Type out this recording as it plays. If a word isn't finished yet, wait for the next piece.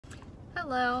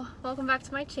Hello, welcome back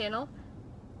to my channel.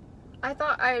 I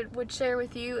thought I would share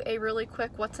with you a really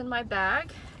quick what's in my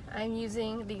bag. I'm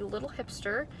using the Little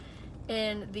Hipster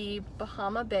in the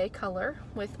Bahama Bay color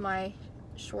with my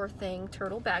Sure Thing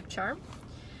turtle bag charm.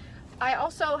 I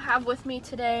also have with me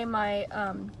today my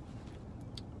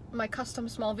my custom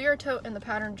small Vera tote in the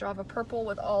pattern Java purple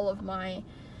with all of my,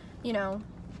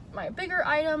 my bigger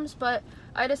items, but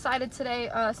I decided today,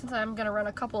 since I'm going to run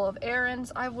a couple of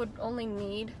errands, I would only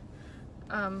need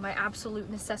my absolute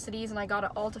necessities, and I got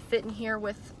it all to fit in here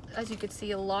with, as you can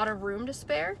see, a lot of room to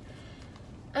spare.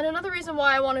 And another reason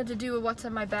why I wanted to do what's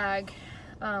in my bag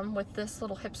with this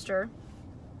Little Hipster,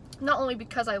 not only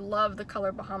because I love the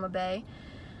color Bahama Bay,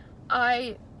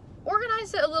 I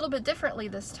organized it a little bit differently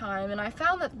this time, and I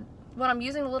found that when I'm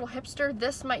using the Little Hipster,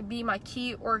 this might be my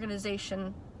key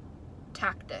organization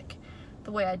tactic,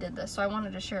 the way I did this, so I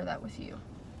wanted to share that with you.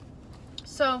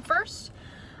 So first,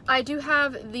 I do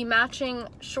have the matching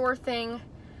Sure Thing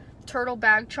turtle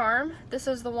bag charm. This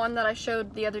is the one that I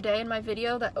showed the other day in my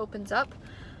video that opens up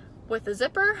with a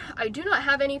zipper. I do not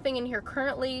have anything in here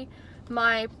currently.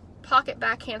 My pocket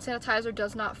back hand sanitizer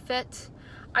does not fit.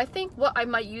 I think what I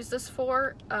might use this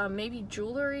for, maybe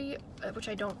jewelry, which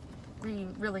I don't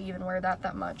really even wear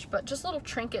that much, but just little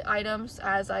trinket items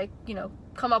as I,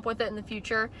 come up with it in the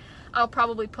future. I'll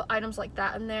probably put items like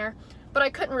that in there. But I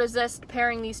couldn't resist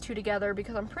pairing these two together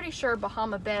because I'm pretty sure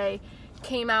Bahama Bay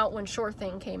came out when Sure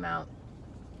Thing came out,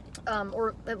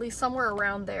 or at least somewhere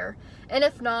around there. And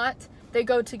if not, they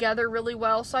go together really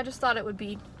well, so I just thought it would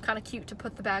be kind of cute to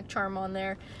put the bag charm on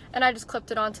there. And I just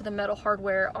clipped it onto the metal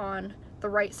hardware on the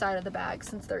right side of the bag,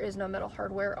 since there is no metal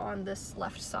hardware on this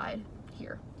left side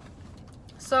here.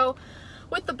 So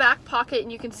with the back pocket, and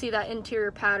you can see that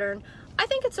interior pattern, I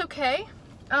think it's okay.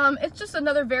 It's just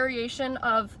another variation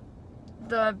of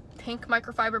the pink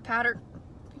microfiber pattern.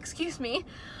 Excuse me.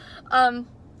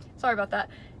 Sorry about that.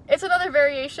 It's another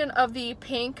variation of the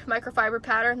pink microfiber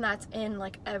pattern that's in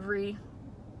like every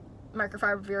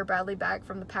microfiber Vera Bradley bag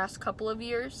from the past couple of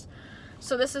years.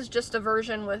 So this is just a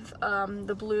version with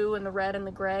the blue and the red and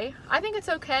the gray. I think it's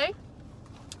okay,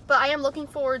 but I am looking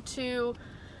forward to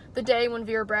the day when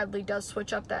Vera Bradley does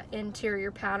switch up that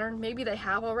interior pattern. Maybe they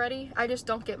have already. I just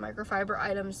don't get microfiber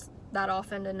items that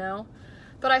often to know.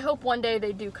 But I hope one day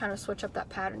they do kind of switch up that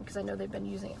pattern, because I know they've been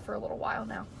using it for a little while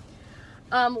now.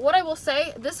 What I will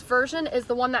say, this version is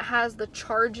the one that has the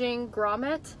charging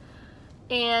grommet,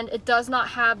 and it does not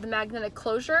have the magnetic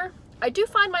closure. I do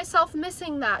find myself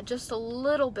missing that just a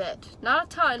little bit. Not a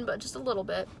ton, but just a little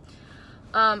bit.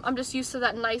 I'm just used to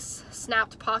that nice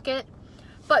snapped pocket.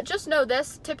 But just know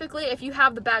this, typically if you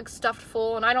have the bag stuffed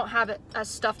full, and I don't have it as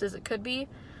stuffed as it could be,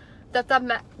 that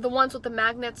the ones with the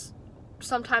magnets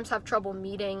sometimes have trouble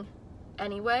meeting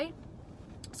anyway.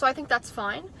 So I think that's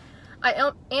fine.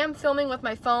 I am filming with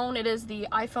my phone. It is the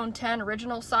iPhone 10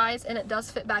 original size, and it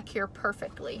does fit back here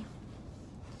perfectly.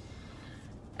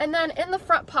 And then in the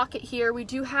front pocket here, we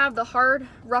do have the hard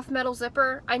rough metal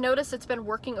zipper. I noticed it's been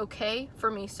working okay for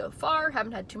me so far.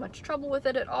 Haven't had too much trouble with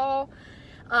it at all.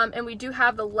 And we do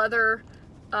have the leather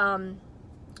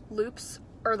loops,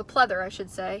 or the pleather I should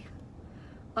say,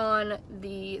 on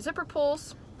the zipper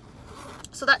pulls.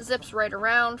 So that zips right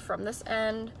around from this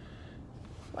end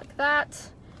like that.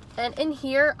 And in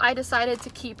here, I decided to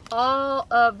keep all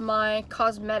of my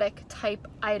cosmetic type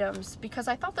items, because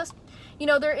I thought this,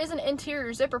 there is an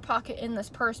interior zipper pocket in this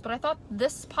purse, but I thought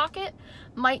this pocket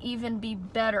might even be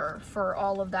better for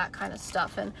all of that kind of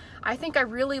stuff. And I think I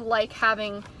really like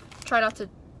having, try not to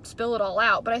spill it all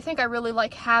out, but I think I really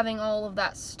like having all of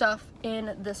that stuff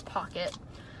in this pocket.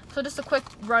 So just a quick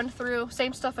run through,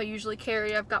 same stuff I usually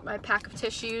carry. I've got my pack of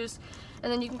tissues, and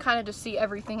then you can kind of just see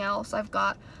everything else. I've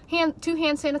got two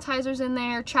hand sanitizers in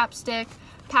there, chapstick,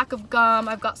 pack of gum.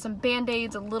 I've got some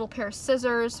Band-Aids, a little pair of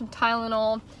scissors, some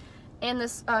Tylenol, and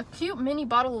this cute mini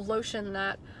bottle of lotion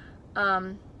that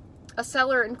a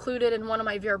seller included in one of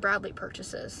my Vera Bradley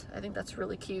purchases. I think that's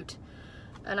really cute,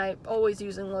 and I always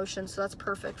using lotion, so that's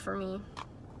perfect for me.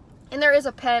 And there is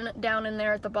a pen down in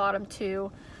there at the bottom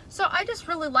too. So I just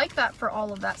really like that for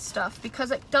all of that stuff,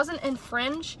 because it doesn't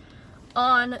infringe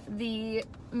on the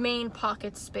main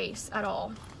pocket space at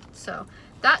all. So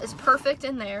that is perfect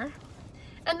in there.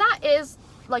 And that is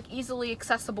like easily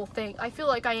accessible thing. I feel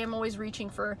like I am always reaching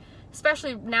for,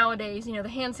 especially nowadays, the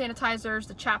hand sanitizers,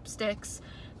 the chapsticks,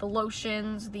 the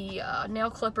lotions, the nail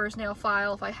clippers, nail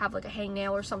file, if I have like a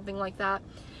hangnail or something like that.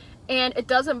 And it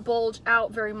doesn't bulge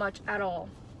out very much at all.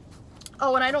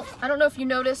 Oh, and I don't know if you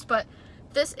noticed, but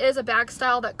this is a bag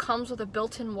style that comes with a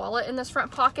built-in wallet in this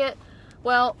front pocket.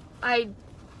 Well, I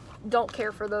don't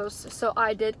care for those, so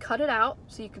I did cut it out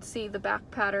so you can see the back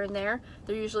pattern there.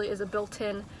 There usually is a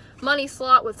built-in money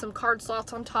slot with some card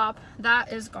slots on top.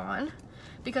 That is gone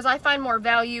because I find more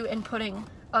value in putting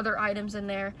other items in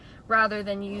there rather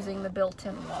than using the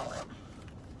built-in wallet.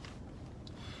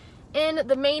 In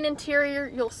the main interior,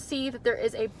 you'll see that there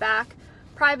is a back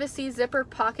privacy zipper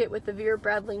pocket with the Vera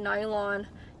Bradley nylon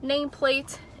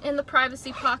nameplate in the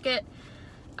privacy pocket.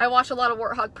 I watch a lot of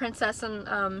Warthog Princess,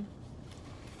 and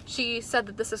she said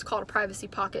that this is called a privacy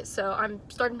pocket, so I'm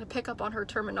starting to pick up on her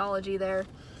terminology there.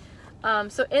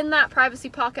 So in that privacy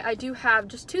pocket, I do have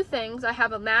just two things. I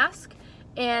have a mask,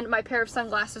 and my pair of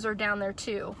sunglasses are down there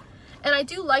too. And I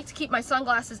do like to keep my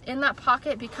sunglasses in that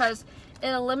pocket because it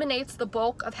eliminates the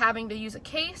bulk of having to use a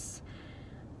case,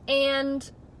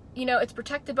 and you know, it's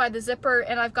protected by the zipper,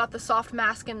 and I've got the soft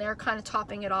mask in there kind of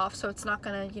topping it off, so it's not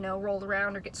gonna, you know, roll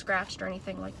around or get scratched or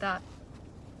anything like that.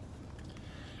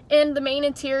 In the main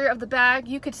interior of the bag,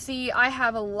 you could see I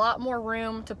have a lot more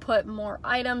room to put more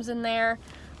items in there.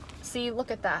 See,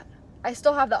 look at that. I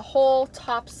still have that whole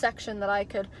top section that I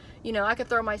could, you know, I could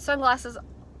throw my sunglasses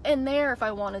in there if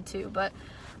I wanted to, but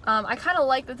I kind of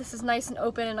like that this is nice and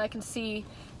open and I can see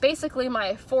basically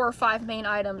my 4 or 5 main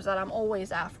items that I'm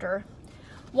always after.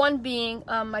 One being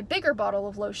my bigger bottle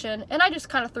of lotion, and I just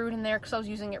kind of threw it in there because I was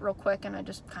using it real quick, and I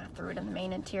just kind of threw it in the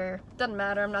main interior. Doesn't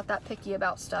matter, I'm not that picky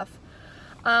about stuff.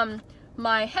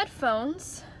 My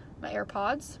headphones, my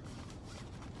AirPods,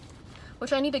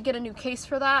 which I need to get a new case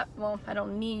for that. Well, I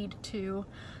don't need to,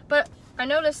 but I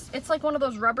noticed it's like one of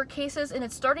those rubber cases, and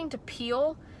it's starting to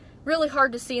peel. Really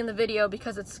hard to see in the video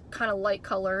because it's kind of light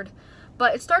colored,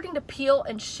 but it's starting to peel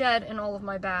and shed in all of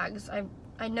my bags.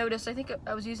 I noticed, I think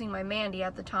I was using my Mandy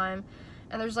at the time,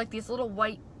 and there's like these little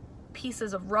white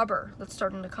pieces of rubber that's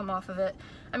starting to come off of it.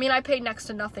 I mean, I paid next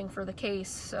to nothing for the case,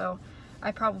 so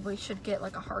I probably should get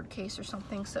like a hard case or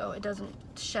something so it doesn't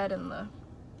shed in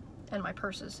my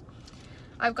purses.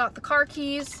 I've got the car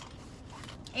keys,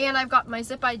 and I've got my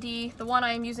zip ID. The one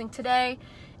I am using today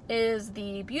is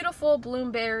the beautiful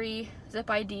Bloomberry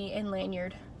zip ID and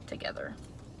lanyard together.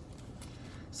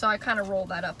 So I kind of roll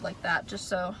that up like that just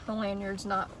so the lanyard's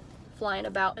not flying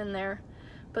about in there.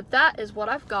 But that is what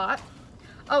I've got.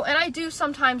 Oh, and I do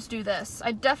sometimes do this.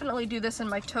 I definitely do this in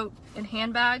my tote and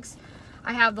handbags.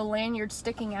 I have the lanyard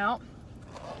sticking out,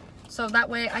 so that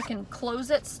way I can close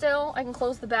it still. I can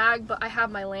close the bag, but I have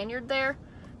my lanyard there.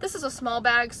 This is a small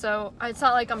bag, so it's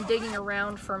not like I'm digging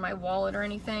around for my wallet or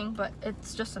anything, but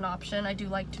it's just an option. I do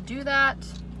like to do that.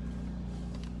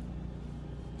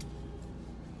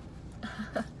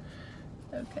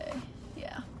 Okay,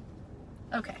 yeah.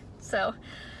 Okay, so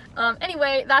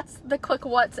anyway, that's the quick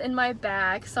what's in my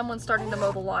bag. Someone's starting to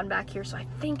mow the lawn back here, so I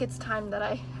think it's time that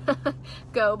I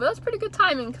go, but that's pretty good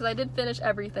timing because I did finish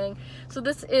everything. So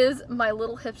this is my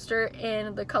Little Hipster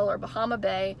in the color Bahama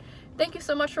Bay. Thank you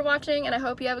so much for watching, and I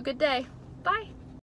hope you have a good day. Bye!